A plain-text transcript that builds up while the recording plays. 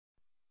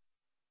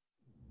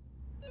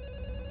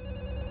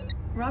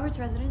Robert's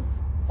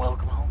residence.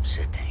 Welcome home,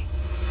 Sidney.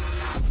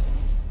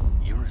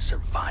 You're a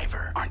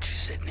survivor, aren't you,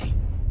 Sidney?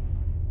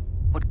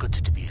 What good's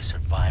it to be a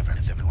survivor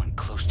if everyone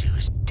close to you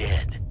is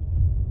dead?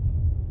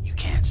 You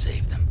can't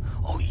save them.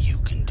 All you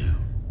can do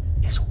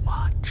is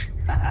watch.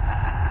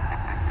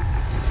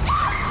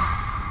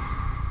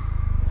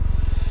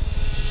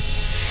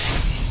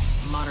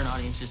 Modern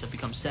audiences have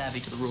become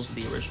savvy to the rules of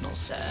the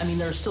originals. I mean,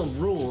 there are still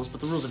rules,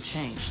 but the rules have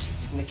changed.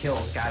 And the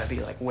kill's gotta be,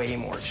 like, way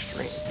more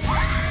extreme.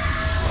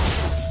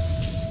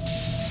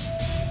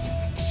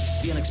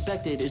 The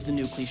unexpected is the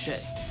new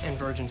cliche. And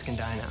virgins can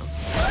die now.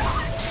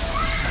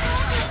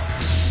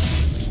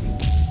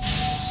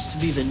 To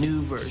be the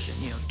new version,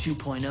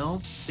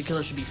 2.0, the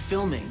killer should be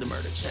filming the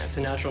murders. Yeah, it's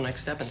a natural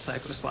next step in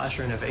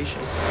psycho-slasher innovation.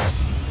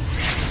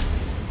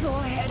 Go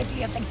ahead if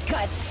you have the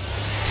guts.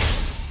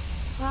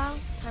 Well,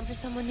 it's time for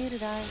someone new to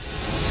die.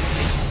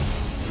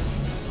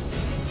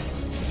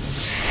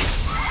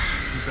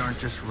 These aren't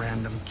just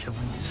random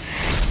killings.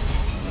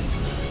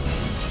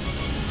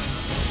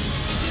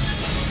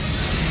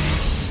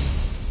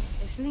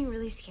 There's something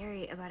really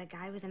scary about a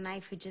guy with a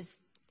knife who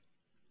just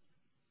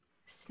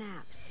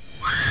snaps.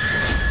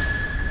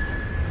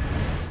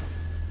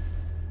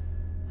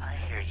 I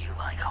hear you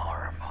like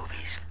horror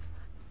movies.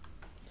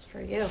 It's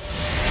for you.